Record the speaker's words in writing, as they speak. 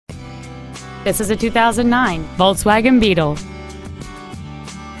This is a 2009 Volkswagen Beetle.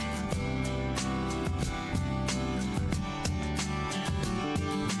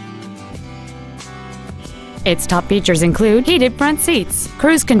 Its top features include heated front seats,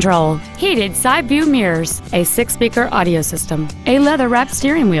 cruise control, heated side view mirrors, a 6-speaker audio system, a leather-wrapped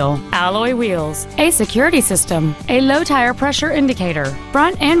steering wheel, alloy wheels, a security system, a low tire pressure indicator,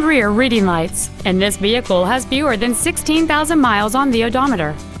 front and rear reading lights, and this vehicle has fewer than 16,000 miles on the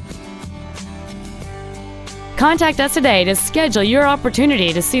odometer. Contact us today to schedule your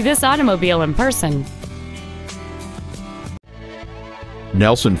opportunity to see this automobile in person.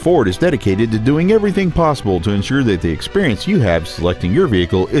 Nelson Ford is dedicated to doing everything possible to ensure that the experience you have selecting your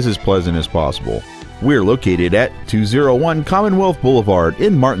vehicle is as pleasant as possible. We're located at 201 Commonwealth Boulevard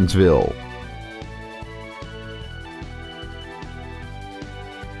in Martinsville.